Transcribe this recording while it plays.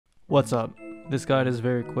What's up? This guide is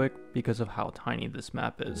very quick because of how tiny this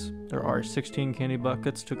map is. There are 16 candy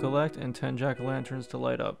buckets to collect and 10 jack-o'-lanterns to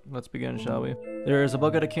light up. Let's begin, shall we? There is a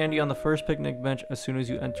bucket of candy on the first picnic bench as soon as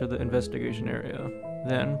you enter the investigation area.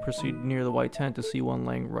 Then, proceed near the white tent to see one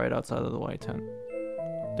laying right outside of the white tent.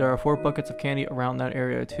 There are 4 buckets of candy around that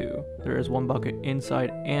area too. There is 1 bucket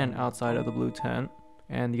inside and outside of the blue tent,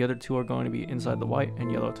 and the other 2 are going to be inside the white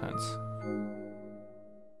and yellow tents.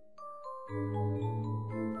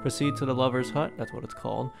 Proceed to the lover's hut, that's what it's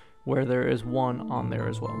called, where there is 1 on there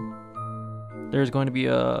as well. There's going to be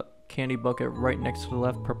a candy bucket right next to the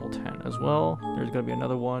left purple tent as well. There's going to be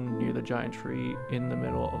another one near the giant tree in the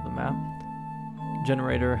middle of the map.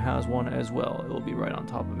 Generator has 1 as well, it will be right on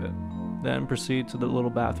top of it. Then proceed to the little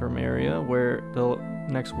bathroom area where the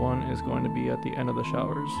next one is going to be at the end of the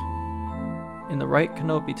showers. In the right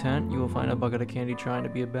canopy tent, you will find a bucket of candy trying to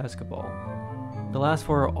be a basketball. The last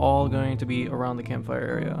 4 are all going to be around the campfire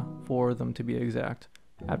area, 4 of them to be exact.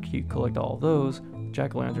 After you collect all of those,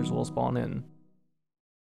 jack-o'-lanterns will spawn in.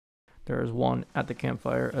 There is 1 at the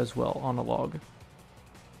campfire as well on a log.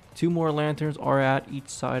 2 more lanterns are at each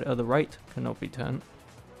side of the right canopy tent.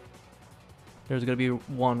 There's going to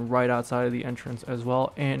be 1 right outside of the entrance as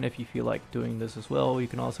well, and if you feel like doing this as well, you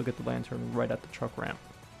can also get the lantern right at the truck ramp.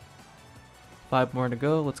 5 more to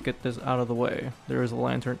go, let's get this out of the way. There is a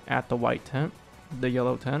lantern at the white tent, the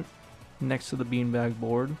yellow tent, next to the beanbag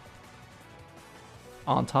board,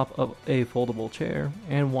 on top of a foldable chair,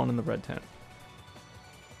 and 1 in the red tent.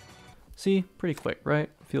 See, pretty quick, right?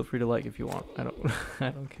 Feel free to like if you want. I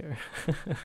don't care.